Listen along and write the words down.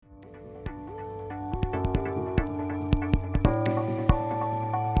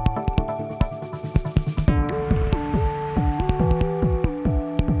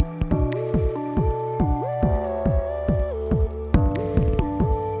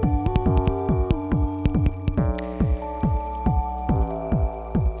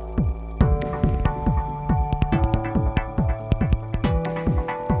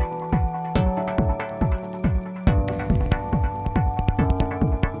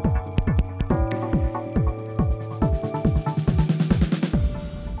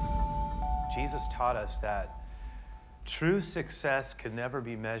Jesus taught us that true success can never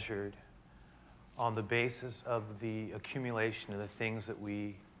be measured on the basis of the accumulation of the things that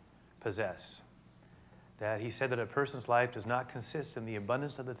we possess. That he said that a person's life does not consist in the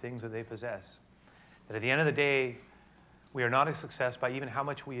abundance of the things that they possess. That at the end of the day, we are not a success by even how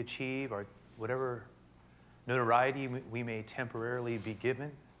much we achieve or whatever notoriety we may temporarily be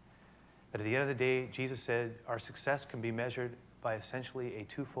given. That at the end of the day, Jesus said our success can be measured by essentially a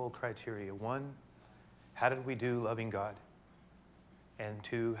twofold criteria. One, how did we do loving God? And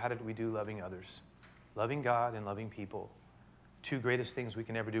two, how did we do loving others? Loving God and loving people. Two greatest things we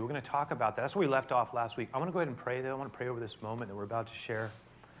can ever do. We're going to talk about that. That's where we left off last week. I want to go ahead and pray, though. I want to pray over this moment that we're about to share.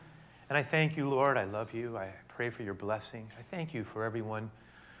 And I thank you, Lord. I love you. I pray for your blessing. I thank you for everyone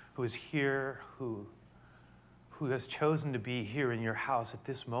who is here, who has chosen to be here in your house at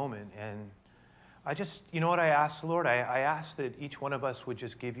this moment. And I just, you know what I ask, Lord? I ask that each one of us would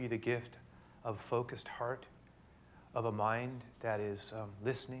just give you the gift of a focused heart, of a mind that is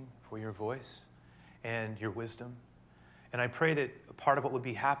listening for your voice and your wisdom. And I pray that part of what would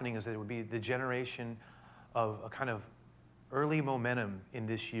be happening is that it would be the generation of a kind of early momentum in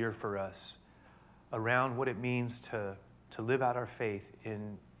this year for us around what it means to live out our faith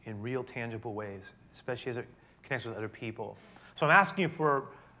in real, tangible ways, especially as it connects with other people. So I'm asking you for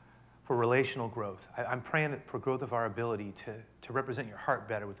relational growth. I'm praying that for growth of our ability to represent your heart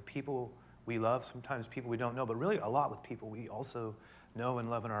better with the people we love, sometimes people we don't know, but really a lot with people we also know and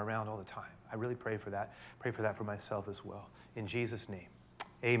love and are around all the time. I really pray for that. Pray for that for myself as well. In Jesus' name,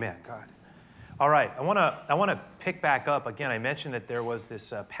 amen, God. All right, I want to pick back up. Again, I mentioned that there was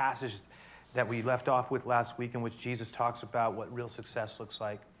this passage that we left off with last week in which Jesus talks about what real success looks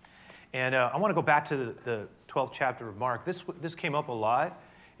like. And I want to go back to the 12th chapter of Mark. This came up a lot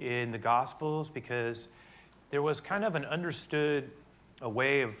in the Gospels because there was kind of an understood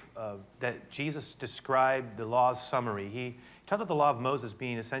way of that Jesus described the law's summary. He talked about the law of Moses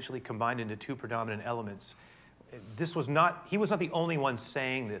being essentially combined into two predominant elements. He was not the only one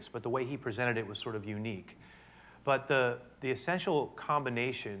saying this, but the way he presented it was sort of unique. But the essential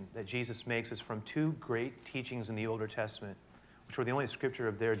combination that Jesus makes is from two great teachings in the Older Testament, which were the only scripture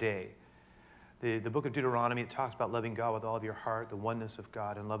of their day. The book of Deuteronomy, it talks about loving God with all of your heart, the oneness of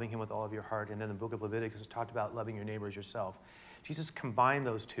God, and loving him with all of your heart. And then the book of Leviticus, it talked about loving your neighbor as yourself. Jesus combined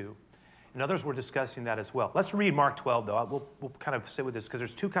those two. And others were discussing that as well. Let's read Mark 12, though. We'll kind of sit with this because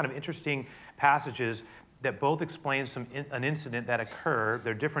there's two kind of interesting passages that both explain an incident that occurred.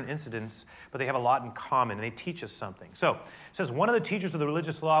 They're different incidents, but they have a lot in common, and they teach us something. So it says, one of the teachers of the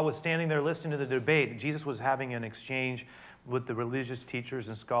religious law was standing there listening to the debate. Jesus was having an exchange with the religious teachers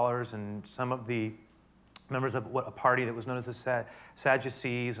and scholars and some of the members of a party that was known as the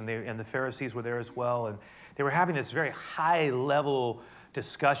Sadducees, and the Pharisees were there as well. And they were having this very high-level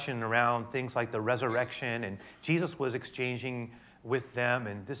discussion around things like the resurrection, and Jesus was exchanging with them,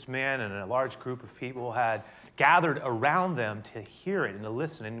 and this man and a large group of people had gathered around them to hear it and to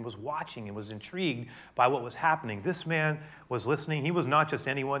listen, and was watching and was intrigued by what was happening. This man was listening. He was not just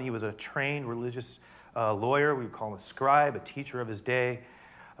anyone. He was a trained religious lawyer. We would call him a scribe, a teacher of his day.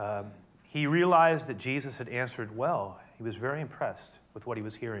 He realized that Jesus had answered well. He was very impressed with what he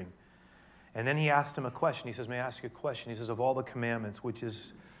was hearing. And then he asked him a question. He says, may I ask you a question? He says, of all the commandments, which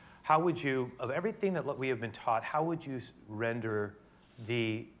is, how would you, of everything that we have been taught, how would you render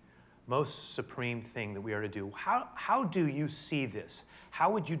the most supreme thing that we are to do? How do you see this? How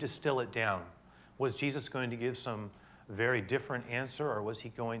would you distill it down? Was Jesus going to give some very different answer, or was he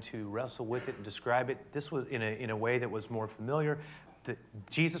going to wrestle with it and describe it? This was in a way that was more familiar.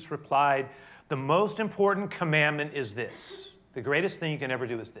 Jesus replied, the most important commandment is this. The greatest thing you can ever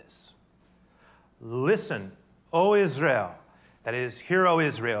do is this. Listen, O Israel, that is, hear, O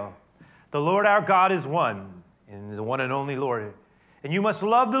Israel, the Lord our God is one, and the one and only Lord. And you must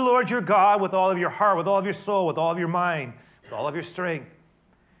love the Lord your God with all of your heart, with all of your soul, with all of your mind, with all of your strength.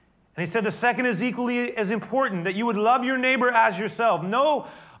 And he said the second is equally as important, that you would love your neighbor as yourself. No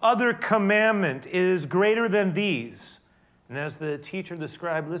other commandment is greater than these. And as the teacher, the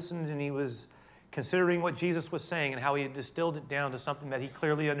scribe, listened, and he was considering what Jesus was saying and how he had distilled it down to something that he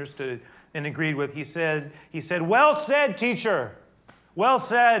clearly understood and agreed with, he said, "Well said, teacher. Well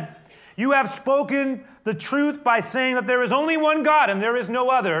said. You have spoken the truth by saying that there is only one God and there is no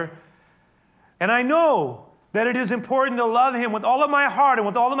other. And I know that it is important to love him with all of my heart and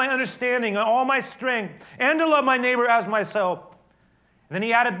with all of my understanding and all my strength, and to love my neighbor as myself." And then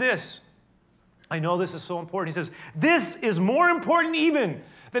he added this. I know this is so important. He says, "This is more important even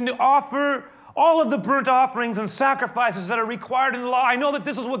than to offer all of the burnt offerings and sacrifices that are required in the law. I know that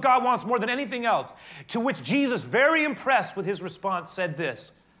this is what God wants more than anything else." To which Jesus, very impressed with his response, said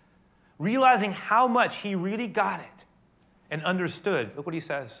this, realizing how much he really got it and understood. Look what he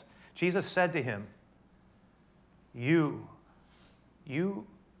says. Jesus said to him, You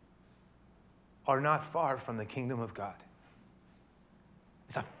are not far from the kingdom of God."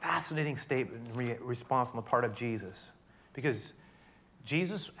 It's a fascinating statement and response on the part of Jesus, because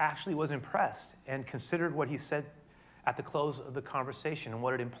Jesus actually was impressed and considered what he said at the close of the conversation and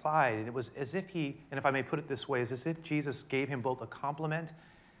what it implied. And it was as if he, and if I may put it this way, it's as if Jesus gave him both a compliment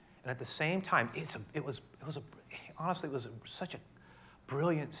and at the same time, honestly, it was such a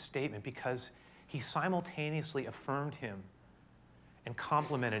brilliant statement, because he simultaneously affirmed him and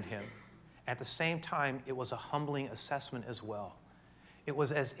complimented him. At the same time, it was a humbling assessment as well. It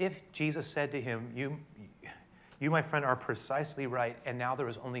was as if Jesus said to him, you, my friend, are precisely right, and now there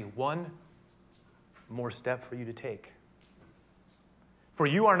is only one more step for you to take. For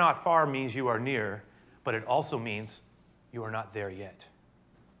you are not far means you are near, but it also means you are not there yet.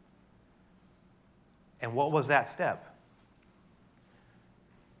 And what was that step?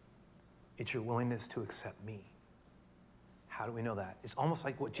 It's your willingness to accept me. How do we know that? It's almost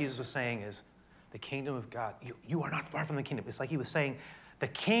like what Jesus was saying is, the kingdom of God, you are not far from the kingdom. It's like he was saying, the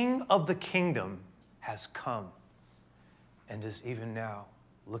king of the kingdom has come and is even now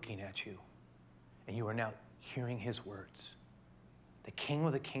looking at you. And you are now hearing his words. The king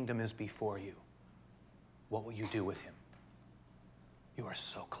of the kingdom is before you. What will you do with him? You are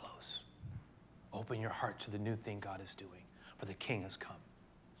so close. Open your heart to the new thing God is doing, for the king has come.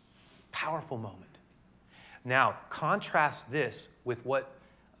 Powerful moment. Now, contrast this with what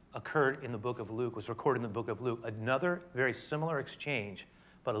occurred in the book of Luke, was recorded in the book of Luke. Another very similar exchange,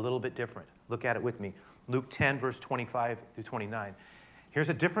 but a little bit different. Look at it with me. Luke 10, verse 25 through 29. Here's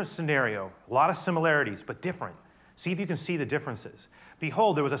a different scenario. A lot of similarities, but different. See if you can see the differences.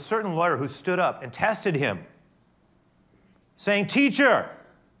 "Behold, there was a certain lawyer who stood up and tested him, saying, 'Teacher,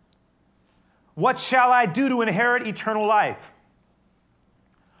 what shall I do to inherit eternal life?'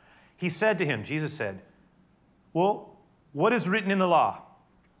 He said to him," Jesus said, "Well, what is written in the law?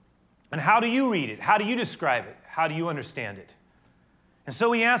 And how do you read it? How do you describe it? How do you understand it?" And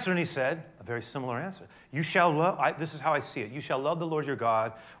so he answered and he said, a very similar answer. "You shall love," this is how I see it, "you shall love the Lord your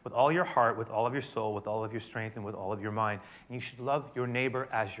God with all your heart, with all of your soul, with all of your strength, and with all of your mind. And you should love your neighbor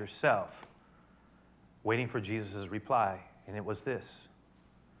as yourself." Waiting for Jesus' reply. And it was this: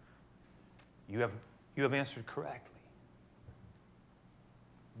 You have answered correctly.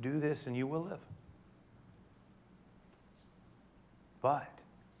 Do this and you will live. But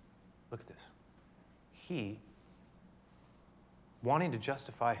look at this. He, wanting to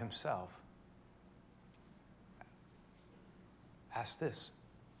justify himself, asked this,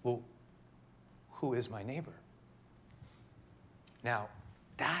 "Well, who is my neighbor?" Now,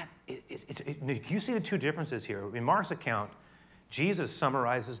 you see the two differences here. In Mark's account, Jesus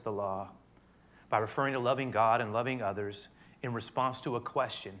summarizes the law by referring to loving God and loving others in response to a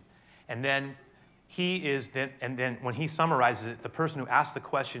question. And then when he summarizes it, the person who asked the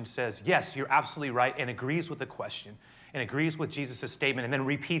question says, "Yes, you're absolutely right," and agrees with the question and agrees with Jesus' statement, and then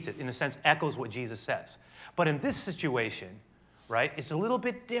repeats it, in a sense, echoes what Jesus says. But in this situation, right, it's a little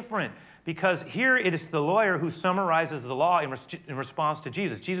bit different, because here it is the lawyer who summarizes the law in response to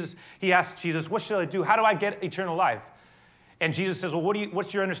Jesus. He asks Jesus, "What shall I do? How do I get eternal life?" And Jesus says, "Well,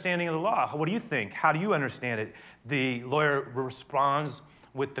 what's your understanding of the law? What do you think? How do you understand it?" The lawyer responds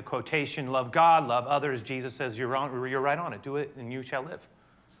with the quotation, "Love God, love others." Jesus says, you're right on it. Do it and you shall live.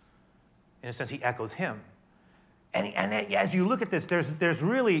 In a sense, he echoes him. And as you look at this, there's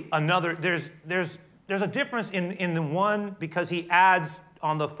really another, there's a difference in the one, because he adds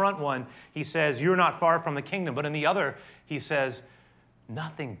on the front one, he says, "You're not far from the kingdom." But in the other, he says,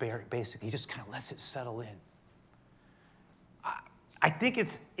 nothing, basically. He just kind of lets it settle in. I think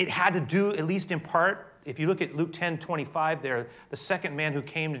it had to do, at least in part, if you look at Luke 10:25 there, the second man who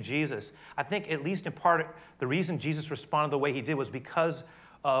came to Jesus, I think at least in part, the reason Jesus responded the way he did was because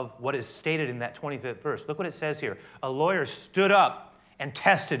of what is stated in that 25th verse. Look what it says here. A lawyer stood up and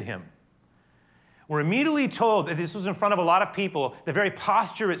tested him. We're immediately told that this was in front of a lot of people. The very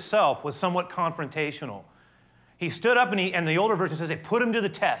posture itself was somewhat confrontational. He stood up, and the older version says they put him to the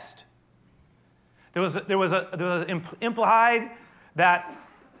test. There was implied that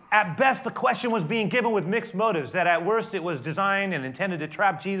at best the question was being given with mixed motives, that at worst it was designed and intended to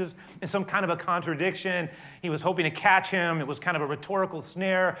trap Jesus in some kind of a contradiction. He was hoping to catch him. It was kind of a rhetorical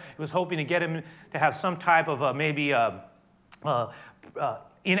snare. He was hoping to get him to have some type of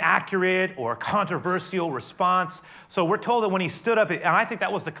inaccurate or controversial response. So we're told that when he stood up, and I think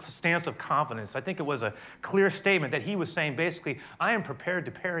that was the stance of confidence. I think it was a clear statement that he was saying basically, I am prepared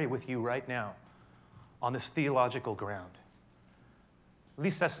to parry with you right now on this theological ground. At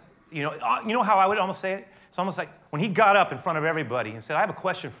least that's, you know how I would almost say it? It's almost like when he got up in front of everybody and said, I have a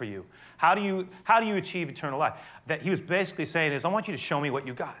question for you. How do you achieve eternal life? That he was basically saying is, I want you to show me what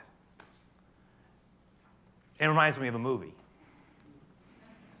you got. It reminds me of a movie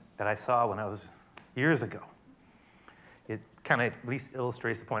that I saw when I was years ago. It kind of at least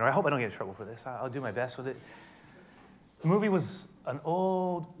illustrates the point. I hope I don't get in trouble for this. I'll do my best with it. The movie was an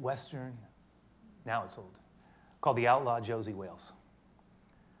old Western, now it's old, called The Outlaw Josey Wales.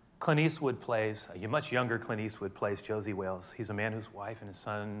 Clint Eastwood plays, a much younger Clint Eastwood plays Josey Wales. He's a man whose wife and his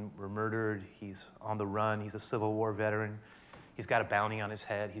son were murdered. He's on the run. He's a Civil War veteran. He's got a bounty on his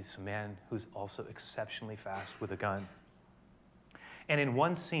head. He's a man who's also exceptionally fast with a gun. And in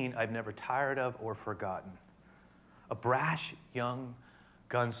one scene I've never tired of or forgotten, a brash young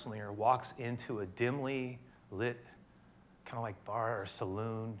gunslinger walks into a dimly lit, kind of like bar or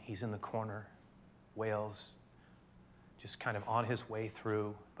saloon. He's in the corner, Wales, just kind of on his way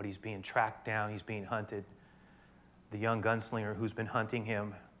through, but he's being tracked down, he's being hunted. The young gunslinger who's been hunting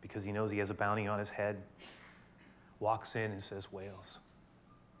him because he knows he has a bounty on his head walks in and says, Wales,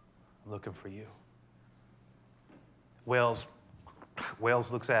 I'm looking for you. Wales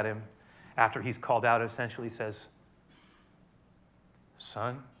looks at him after he's called out and essentially says,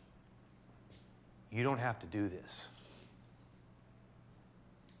 son, you don't have to do this.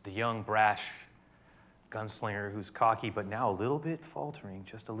 The young, brash gunslinger who's cocky but now a little bit faltering,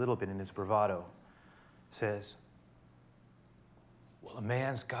 just a little bit in his bravado, says, well, a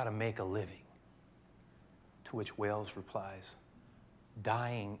man's got to make a living. To which Wales replies,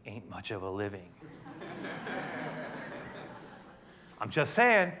 dying ain't much of a living. I'm just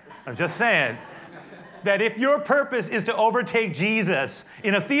saying that if your purpose is to overtake Jesus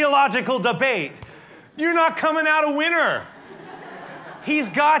in a theological debate, you're not coming out a winner. He's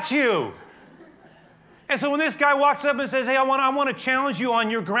got you. And so when this guy walks up and says, hey, I want to challenge you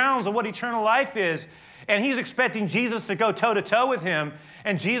on your grounds of what eternal life is, and he's expecting Jesus to go toe-to-toe with him,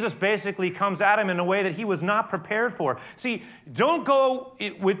 and Jesus basically comes at him in a way that he was not prepared for. See, don't go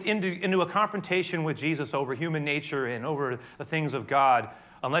into a confrontation with Jesus over human nature and over the things of God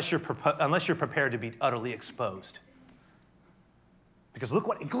unless you're prepared to be utterly exposed. Because look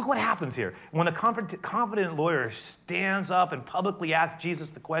what happens here. When the confident lawyer stands up and publicly asks Jesus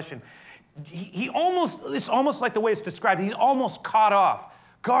the question, it's almost like the way it's described, he's almost caught off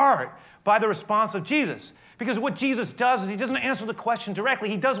guard by the response of Jesus. Because what Jesus does is he doesn't answer the question directly.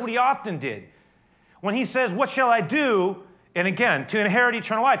 He does what he often did. When he says, what shall I do? And again, to inherit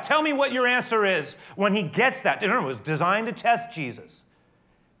eternal life. Tell me what your answer is when he gets that. Remember, it was designed to test Jesus.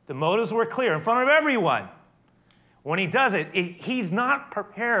 The motives were clear in front of everyone. When he does it, he's not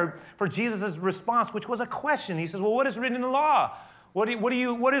prepared for Jesus' response, which was a question. He says, well, what is written in the law? What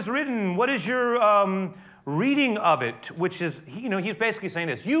is written? What is your reading of it? Which is, he's basically saying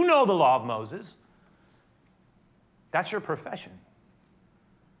this. You know the law of Moses. That's your profession.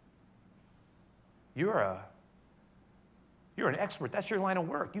 You're an expert. That's your line of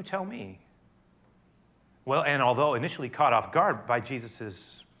work. You tell me. Well, and although initially caught off guard by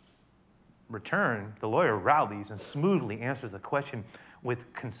Jesus' return, the lawyer rallies and smoothly answers the question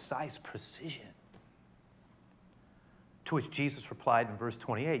with concise precision. To which Jesus replied in verse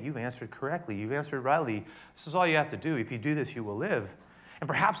 28, you've answered correctly. You've answered rightly. This is all you have to do. If you do this, you will live. And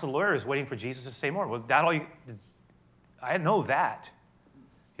perhaps the lawyer is waiting for Jesus to say more. Well, I know that.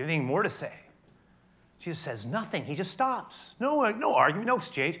 You have anything more to say? Jesus says nothing. He just stops. No argument, no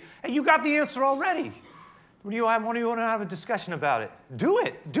exchange. And you got the answer already. When do you want to have a discussion about it? Do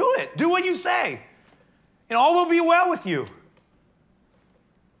it. Do it. Do what you say. And all will be well with you.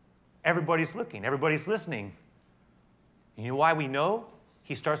 Everybody's looking. Everybody's listening. And you know why we know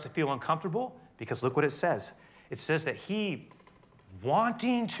he starts to feel uncomfortable? Because look what it says. It says that he,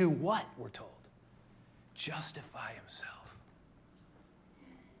 wanting to what, we're told? Justify himself.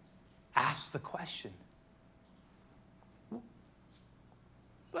 Ask the question.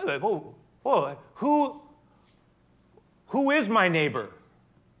 Who is my neighbor?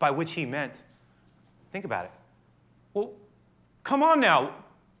 By which he meant, Think about it. Well, come on now.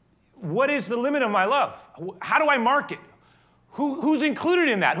 What is the limit of my love? How do I mark it? Who's included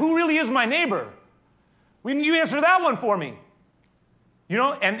in that? Who really is my neighbor? You answer that one for me. You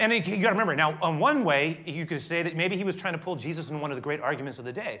know, and you got to remember, now, on one way, you could say that maybe he was trying to pull Jesus in one of the great arguments of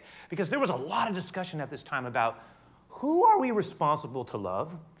the day, because there was a lot of discussion at this time about who are we responsible to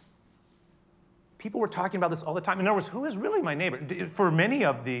love? People were talking about this all the time. In other words, who is really my neighbor? For many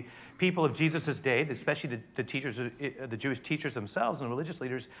of the people of Jesus' day, especially the teachers, the Jewish teachers themselves and the religious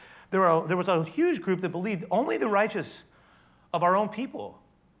leaders, there was a huge group that believed only the righteous of our own people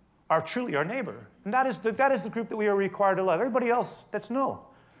are truly our neighbor. And that is the group that we are required to love. Everybody else, that's no.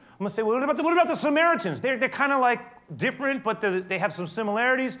 I'm going to say, well, what about the Samaritans? They're kind of like different, but they have some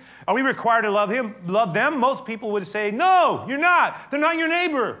similarities. Are we required to love them? Most people would say, no, you're not. They're not your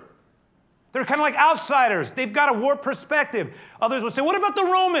neighbor. They're kind of like outsiders. They've got a warped perspective. Others would say, what about the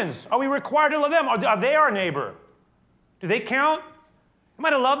Romans? Are we required to love them? Are they our neighbor? Do they count? Am I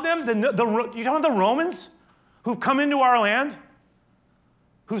to love them? You talking about the Romans who've come into our land?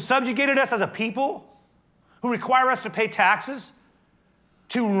 Who subjugated us as a people? Who require us to pay taxes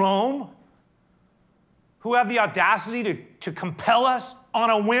to Rome? Who have the audacity to compel us on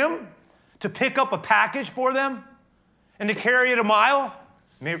a whim to pick up a package for them and to carry it a mile?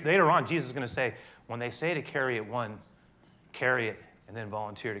 Later on, Jesus is going to say, when they say to carry it one, carry it, and then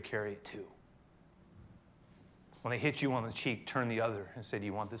volunteer to carry it two. When they hit you on the cheek, turn the other and say, do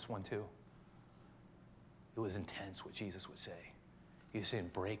you want this one too? It was intense what Jesus would say. He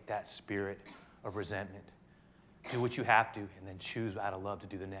said, break that spirit of resentment. Do what you have to, and then choose out of love to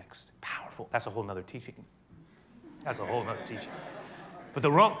do the next. Powerful. That's a whole nother teaching. That's a whole nother teaching. But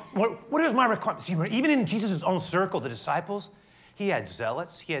what is my requirement? See, even in Jesus' own circle, the disciples, he had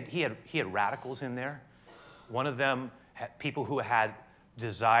zealots. He had radicals in there. One of them had people who had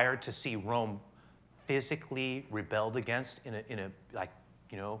desire to see Rome physically rebelled against in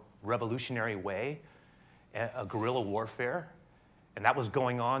a revolutionary way, a guerrilla warfare. And that was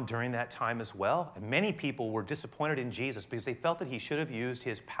going on during that time as well. And many people were disappointed in Jesus because they felt that he should have used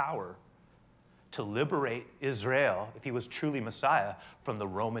his power to liberate Israel, if he was truly Messiah, from the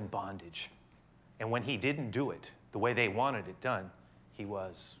Roman bondage. And when he didn't do it the way they wanted it done, he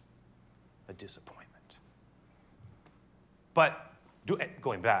was a disappointment. But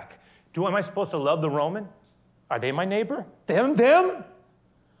going back, am I supposed to love the Roman? Are they my neighbor? Them?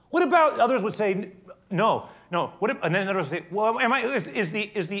 What about, others would say, no. And then others would say, well,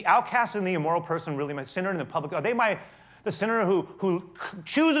 is the outcast and the immoral person really my sinner in the public? Are they the sinner who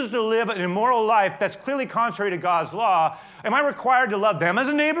chooses to live an immoral life that's clearly contrary to God's law? Am I required to love them as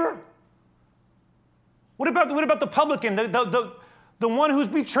a neighbor? What about the publican, the one who's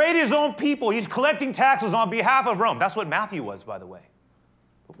betrayed his own people? He's collecting taxes on behalf of Rome. That's what Matthew was, by the way,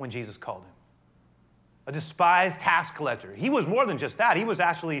 when Jesus called him. A despised tax collector. He was more than just that. He was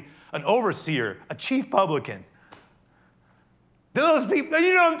actually an overseer, a chief publican. Those people,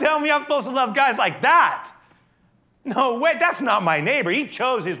 you don't tell me I'm supposed to love guys like that. No way, that's not my neighbor. He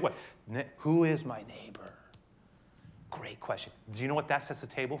chose his way. Who is my neighbor? Great question. Do you know what that sets the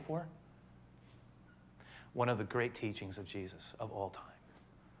table for? One of the great teachings of Jesus of all time.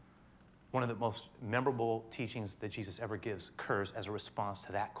 One of the most memorable teachings that Jesus ever gives occurs as a response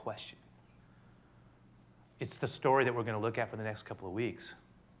to that question. It's the story that we're going to look at for the next couple of weeks.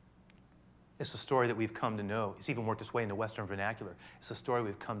 It's the story that we've come to know. It's even worked its way into Western vernacular. It's the story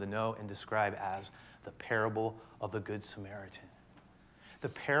we've come to know and describe as the parable of the Good Samaritan. The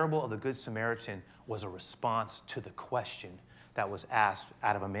parable of the Good Samaritan was a response to the question that was asked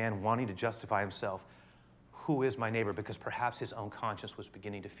out of a man wanting to justify himself. Who is my neighbor? Because perhaps his own conscience was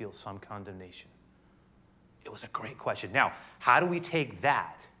beginning to feel some condemnation. It was a great question. Now, how do we take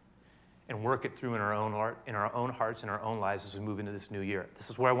that and work it through in our own hearts, in our own lives as we move into this new year? This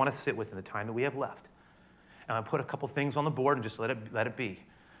is where I want to sit with in the time that we have left. And I'll put a couple things on the board and just let it be.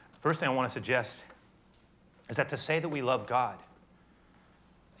 First thing I want to suggest is that to say that we love God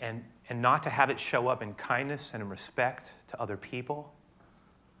and not to have it show up in kindness and in respect to other people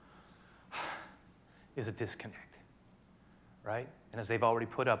is a disconnect, right? And as they've already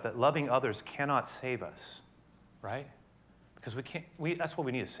put up, that loving others cannot save us, right? Because that's what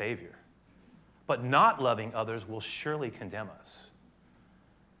we need, a Savior. But not loving others will surely condemn us.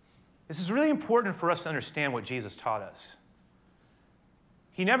 This is really important for us to understand what Jesus taught us.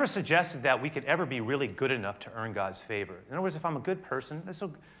 He never suggested that we could ever be really good enough to earn God's favor. In other words, if I'm a good person,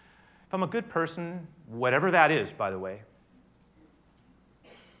 whatever that is, by the way,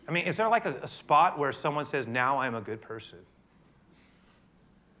 I mean, is there like a spot where someone says, now I'm a good person?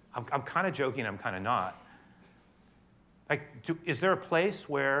 I'm kind of joking, I'm kind of not. Like, is there a place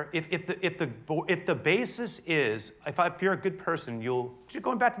where if the basis is, if you're a good person, you'll, just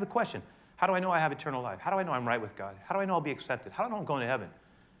going back to the question, how do I know I have eternal life? How do I know I'm right with God? How do I know I'll be accepted? How do I know I'm going to heaven?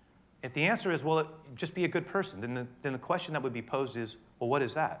 If the answer is, well, just be a good person, then the question that would be posed is, well, what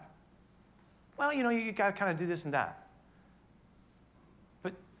is that? Well, you got to kind of do this and that.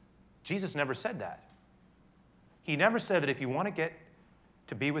 But Jesus never said that. He never said that if you want to get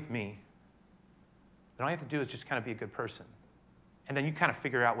to be with me, then all you have to do is just kind of be a good person. And then you kind of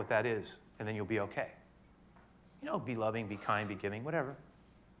figure out what that is, and then you'll be okay. Be loving, be kind, be giving, whatever.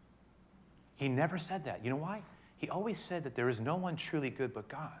 He never said that. You know why? He always said that there is no one truly good but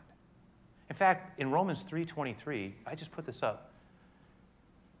God. In fact, in Romans 3:23, I just put this up,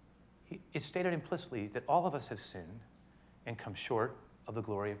 it's stated implicitly that all of us have sinned and come short of the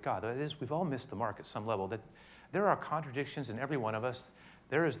glory of God. That is, we've all missed the mark at some level, that there are contradictions in every one of us.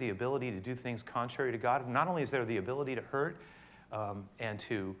 There is the ability to do things contrary to God. Not only is there the ability to hurt and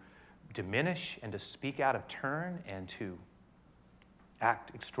to diminish and to speak out of turn and to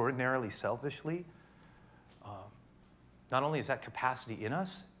act extraordinarily selfishly, not only is that capacity in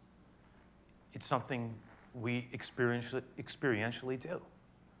us, it's something we experientially do.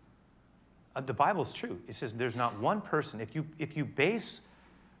 The Bible's true. It says there's not one person. If you base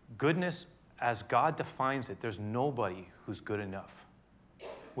goodness as God defines it, there's nobody who's good enough,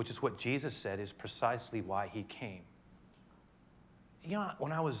 which is what Jesus said is precisely why he came.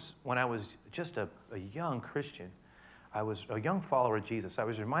 When I was just a young Christian, I was a young follower of Jesus, I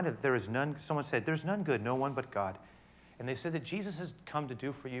was reminded that there is none, someone said, there's none good, no one but God. And they said that Jesus has come to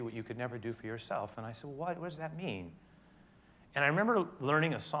do for you what you could never do for yourself. And I said, well, what does that mean? And I remember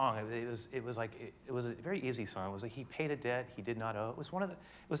learning a song. It was a very easy song. It was like, he paid a debt he did not owe. It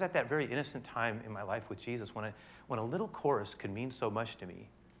was at that very innocent time in my life with Jesus when a little chorus could mean so much to me.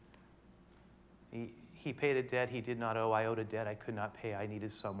 He paid a debt he did not owe. I owed a debt I could not pay. I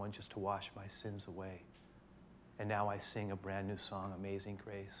needed someone just to wash my sins away. And now I sing a brand new song, Amazing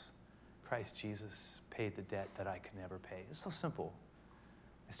Grace. Christ Jesus paid the debt that I could never pay. It's so simple.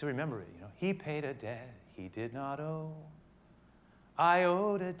 I still remember it, He paid a debt he did not owe. I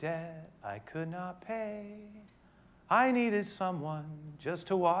owed a debt I could not pay. I needed someone just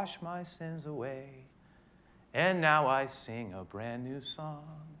to wash my sins away. And now I sing a brand new song.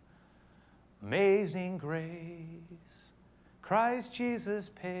 Amazing grace. Christ Jesus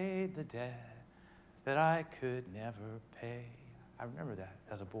paid the debt that I could never pay. I remember that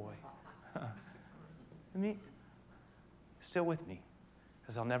as a boy. Still with me,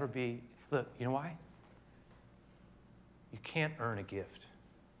 because I'll never be, look, you know why? You can't earn a gift.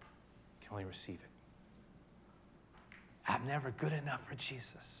 You can only receive it. I'm never good enough for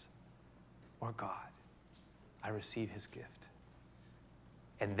Jesus or God. I receive his gift.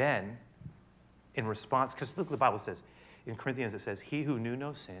 And then, in response, because look what the Bible says. In Corinthians it says, he who knew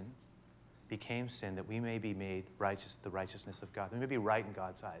no sin became sin that we may be made righteous, the righteousness of God. We may be right in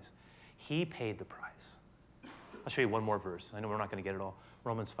God's eyes. He paid the price. I'll show you one more verse. I know we're not going to get it all.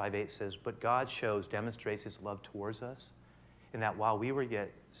 Romans 5:8 says, but God demonstrates his love towards us in that while we were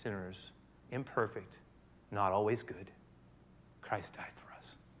yet sinners, imperfect, not always good, Christ died for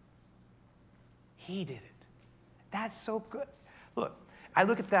us. He did it. That's so good. Look, I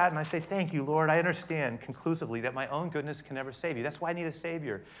look at that and I say, thank you, Lord. I understand conclusively that my own goodness can never save you. That's why I need a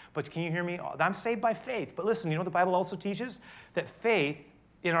Savior. But can you hear me? I'm saved by faith. But listen, the Bible also teaches? That faith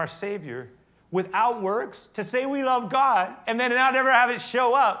in our Savior without works, to say we love God and then not ever have it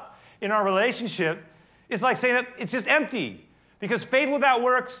show up in our relationship is like saying that it's just empty. Because faith without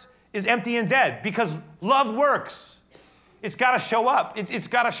works is empty and dead. Because love works. It's got to show up. It's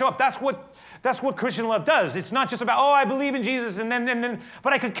got to show up. That's what Christian love does. It's not just about, I believe in Jesus, and then,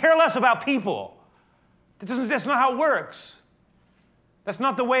 but I could care less about people. That's not how it works. That's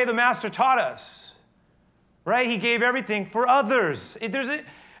not the way the Master taught us. Right? He gave everything for others.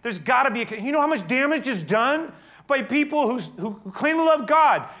 There's got to be you know how much damage is done by people who claim to love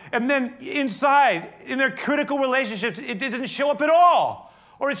God, and then inside, in their critical relationships, it doesn't show up at all.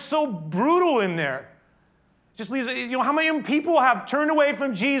 Or it's so brutal in there. Just leaves, how many people have turned away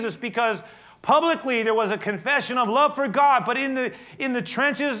from Jesus because publicly there was a confession of love for God, but in the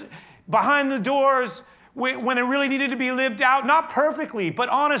trenches, behind the doors, when it really needed to be lived out, not perfectly, but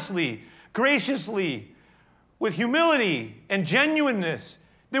honestly, graciously, with humility and genuineness,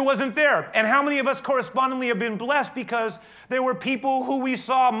 there wasn't there. And how many of us correspondingly have been blessed because there were people who we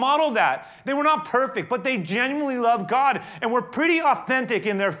saw model that. They were not perfect, but they genuinely loved God and were pretty authentic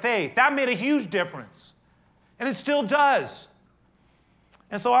in their faith. That made a huge difference. And it still does.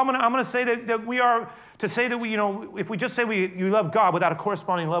 And so I'm gonna say that we are, to say that if we just say you love God without a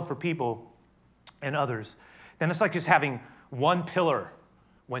corresponding love for people and others, then it's like just having one pillar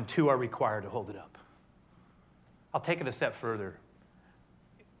when two are required to hold it up. I'll take it a step further.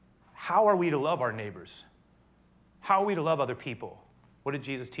 How are we to love our neighbors? How are we to love other people? What did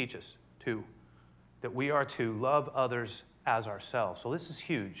Jesus teach us? That we are to love others as ourselves. So this is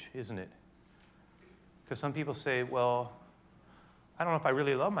huge, isn't it? Because some people say, well, I don't know if I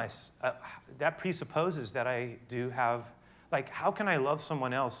really love myself. That presupposes that I do have, like, how can I love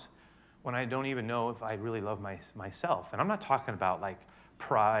someone else when I don't even know if I really love myself? And I'm not talking about like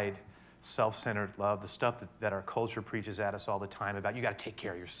pride, self-centered love, the stuff that our culture preaches at us all the time about you got to take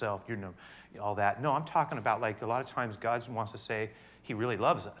care of yourself, all that. No, I'm talking about like a lot of times God wants to say he really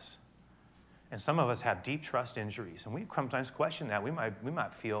loves us. And some of us have deep trust injuries, and we sometimes question that. We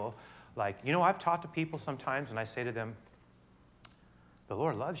might feel like, I've talked to people sometimes, and I say to them, the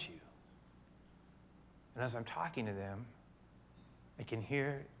Lord loves you. And as I'm talking to them, I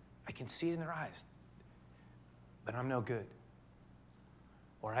can see it in their eyes, but I'm no good.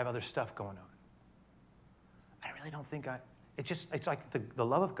 Or I have other stuff going on. I really don't think it's like the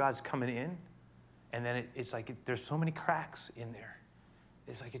love of God's coming in, and then it's like there's so many cracks in there.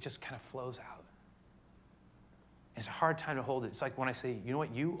 It's like it just kind of flows out. It's a hard time to hold it. It's like when I say, you know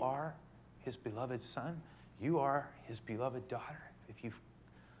what, you are his beloved son. You are his beloved daughter. If you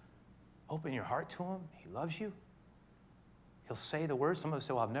open your heart to him, he loves you. He'll say the words. Some of us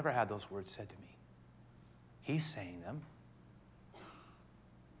say, well, I've never had those words said to me. He's saying them.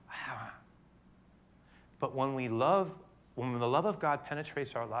 But when the love of God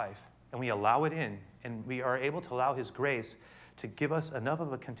penetrates our life and we allow it in, and we are able to allow his grace to give us enough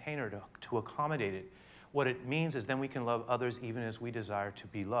of a container to accommodate it, what it means is then we can love others even as we desire to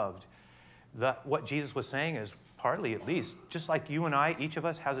be loved. What Jesus was saying is, partly at least, just like you and I, each of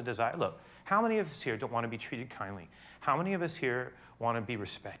us has a desire. Look, how many of us here don't want to be treated kindly? How many of us here want to be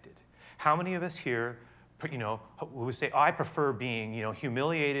respected? How many of us here, would say, I prefer being,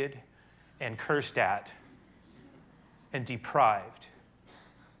 humiliated and cursed at and deprived?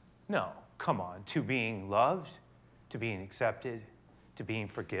 No, come on, to being loved, to being accepted, to being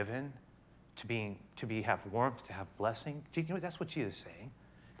forgiven, to have warmth, to have blessing. That's what Jesus is saying.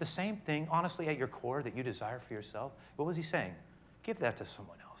 The same thing, honestly, at your core that you desire for yourself. What was he saying? Give that to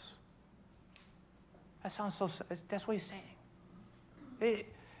someone else. That sounds so. That's what he's saying.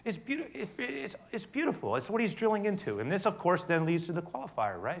 It's beautiful. It's what he's drilling into. And this, of course, then leads to the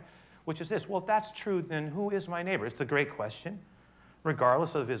qualifier, right? Which is this. Well, if that's true, then who is my neighbor? It's the great question.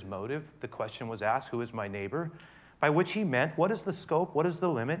 Regardless of his motive, the question was asked, who is my neighbor? By which he meant, what is the scope, what is the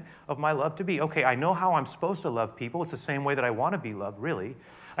limit of my love to be? Okay, I know how I'm supposed to love people. It's the same way that I want to be loved, really.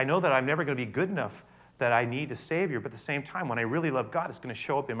 I know that I'm never going to be good enough, that I need a Savior, but at the same time, when I really love God, it's going to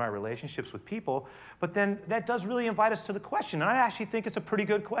show up in my relationships with people. But then that does really invite us to the question, and I actually think it's a pretty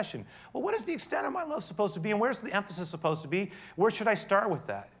good question. Well, what is the extent of my love supposed to be, and where's the emphasis supposed to be? Where should I start with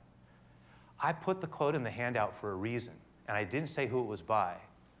that? I put the quote in the handout for a reason, and I didn't say who it was by,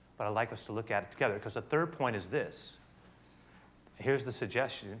 but I'd like us to look at it together, because the third point is this. Here's the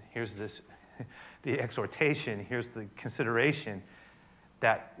suggestion, here's the exhortation, here's the consideration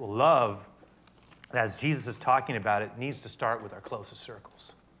that love, as Jesus is talking about it, needs to start with our closest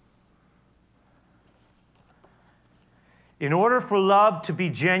circles. In order for love to be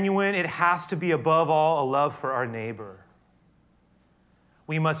genuine, it has to be above all a love for our neighbor.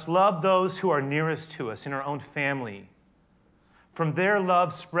 We must love those who are nearest to us in our own family. From there,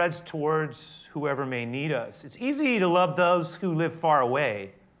 love spreads towards whoever may need us. It's easy to love those who live far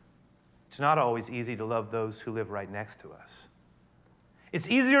away. It's not always easy to love those who live right next to us. It's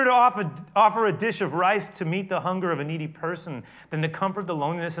easier to offer a dish of rice to meet the hunger of a needy person than to comfort the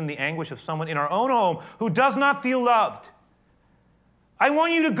loneliness and the anguish of someone in our own home who does not feel loved. I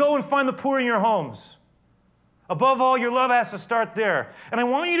want you to go and find the poor in your homes. Above all, your love has to start there. And I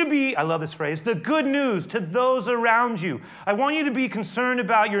want you to be, I love this phrase, the good news to those around you. I want you to be concerned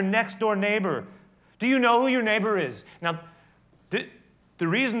about your next door neighbor. Do you know who your neighbor is? Now, the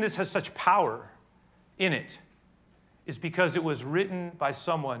reason this has such power in it is because it was written by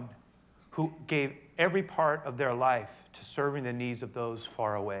someone who gave every part of their life to serving the needs of those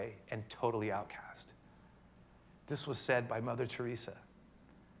far away and totally outcast. This was said by Mother Teresa.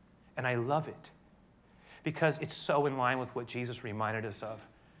 And I love it because it's so in line with what Jesus reminded us of,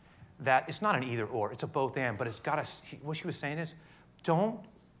 that it's not an either or, it's a both and, but it's got us, what she was saying is, don't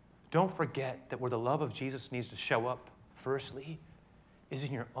forget that where the love of Jesus needs to show up firstly is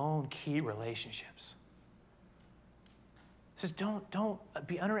in your own key relationships. Says, don't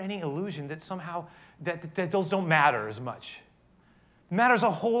be under any illusion that somehow that those don't matter as much. It matters a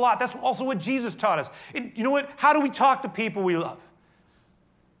whole lot. That's also what Jesus taught us. You know what? How do we talk to people we love?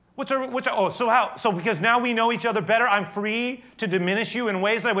 So because now we know each other better, I'm free to diminish you in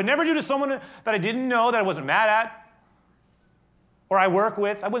ways that I would never do to someone that I didn't know, that I wasn't mad at, or I work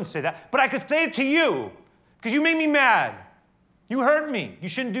with. I wouldn't say that. But I could say it to you because you made me mad. You hurt me. You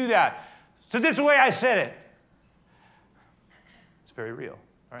shouldn't do that. So this is the way I said it. It's very real,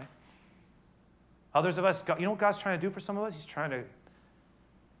 all right? Others of us, you know what God's trying to do for some of us? He's trying to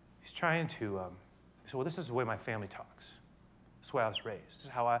say, well, this is the way my family talks. This is the way I was raised. This is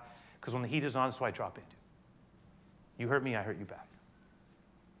how because when the heat is on, this is what I drop into. You hurt me, I hurt you back.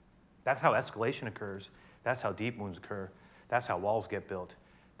 That's how escalation occurs. That's how deep wounds occur. That's how walls get built.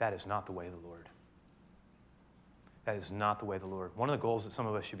 That is not the way of the Lord. That is not the way of the Lord. One of the goals that some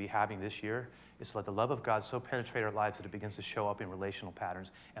of us should be having this year is to let the love of God so penetrate our lives that it begins to show up in relational patterns.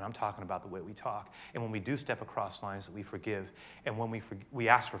 And I'm talking about the way we talk. And when we do step across lines, that we forgive. And when we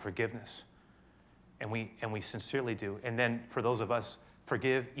ask for forgiveness. And we sincerely do. And then for those of us,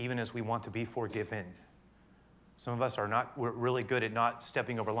 forgive even as we want to be forgiven. Some of us we're really good at not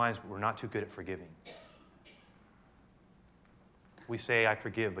stepping over lines, but we're not too good at forgiving. We say, I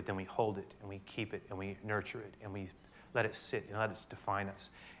forgive, but then we hold it, and we keep it, and we nurture it, and we let it sit, and let it define us.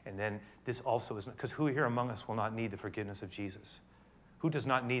 And then this also is, because who here among us will not need the forgiveness of Jesus? Who does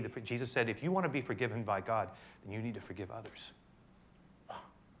not need Jesus said, if you want to be forgiven by God, then you need to forgive others.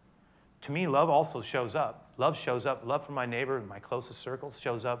 To me, love also shows up. Love shows up. Love for my neighbor and my closest circles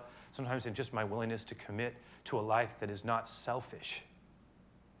shows up sometimes in just my willingness to commit to a life that is not selfish.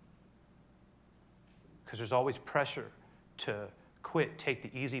 Because there's always pressure to quit, take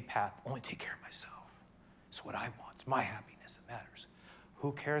the easy path, only take care of myself. It's what I want. It's my happiness that matters.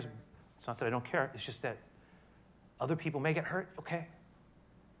 Who cares? It's not that I don't care. It's just that other people may get hurt. Okay.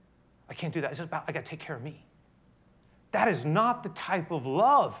 I can't do that. It's just about I got to take care of me. That is not the type of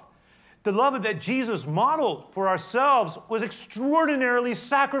love. The love that Jesus modeled for ourselves was extraordinarily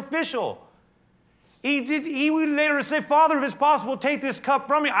sacrificial. He would later say, Father, if it's possible, take this cup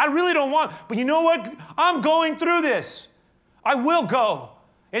from me. I really don't want, but you know what? I'm going through this. I will go.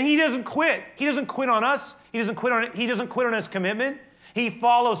 And he doesn't quit. He doesn't quit on us. He doesn't quit on his commitment. He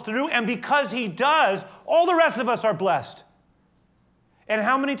follows through. And because he does, all the rest of us are blessed. And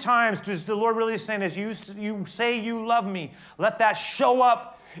how many times does the Lord really say, as you say you love me, let that show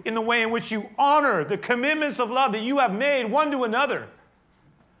up in the way in which you honor the commitments of love that you have made one to another.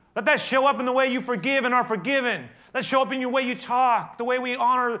 Let that show up in the way you forgive and are forgiven. Let it show up in your way you talk, the way we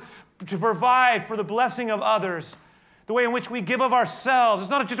honor to provide for the blessing of others, the way in which we give of ourselves. It's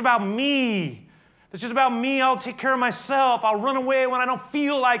not just about me. If it's just about me, I'll take care of myself. I'll run away when I don't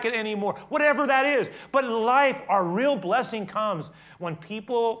feel like it anymore, whatever that is. But in life, our real blessing comes when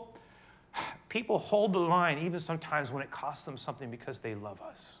people hold the line, even sometimes when it costs them something because they love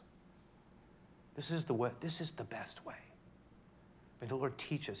us. This is the way. This is the best way. May the Lord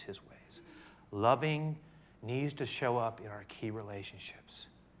teach us his ways. Loving needs to show up in our key relationships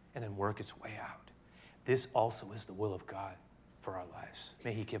and then work its way out. This also is the will of God for our lives.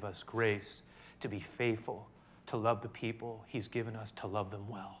 May he give us grace to be faithful, to love the people he's given us, to love them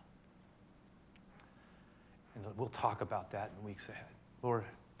well. And we'll talk about that in the weeks ahead.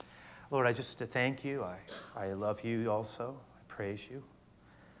 Lord, I just thank you. I love you also. I praise you.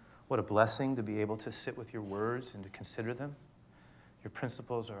 What a blessing to be able to sit with your words and to consider them. Your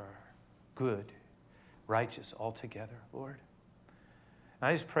principles are good, righteous altogether, Lord. And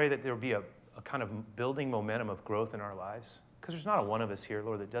I just pray that there will be a kind of building momentum of growth in our lives, because there's not a one of us here,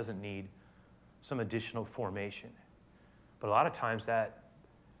 Lord, that doesn't need some additional formation. But a lot of times that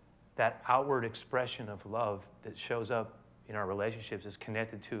outward expression of love that shows up in our relationships is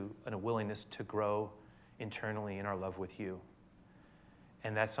connected to a willingness to grow internally in our love with you.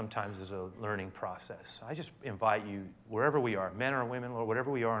 And that sometimes is a learning process. I just invite you, wherever we are, men or women, Lord,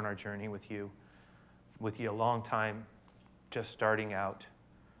 whatever we are in our journey with you a long time, just starting out,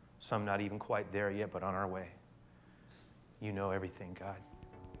 some not even quite there yet, but on our way. You know everything, God.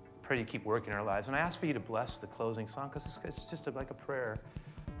 Pray you keep working in our lives. And I ask for you to bless the closing song, because it's just like a prayer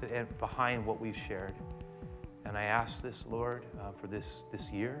behind what we've shared. And I ask this, Lord, for this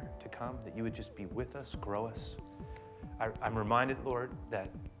year to come, that you would just be with us, grow us. I'm reminded, Lord, that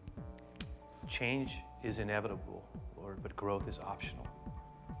change is inevitable, Lord, but growth is optional.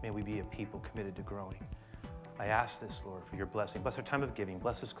 May we be a people committed to growing. I ask this, Lord, for your blessing. Bless our time of giving.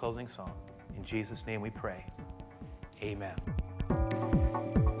 Bless this closing song. In Jesus' name we pray. Amen.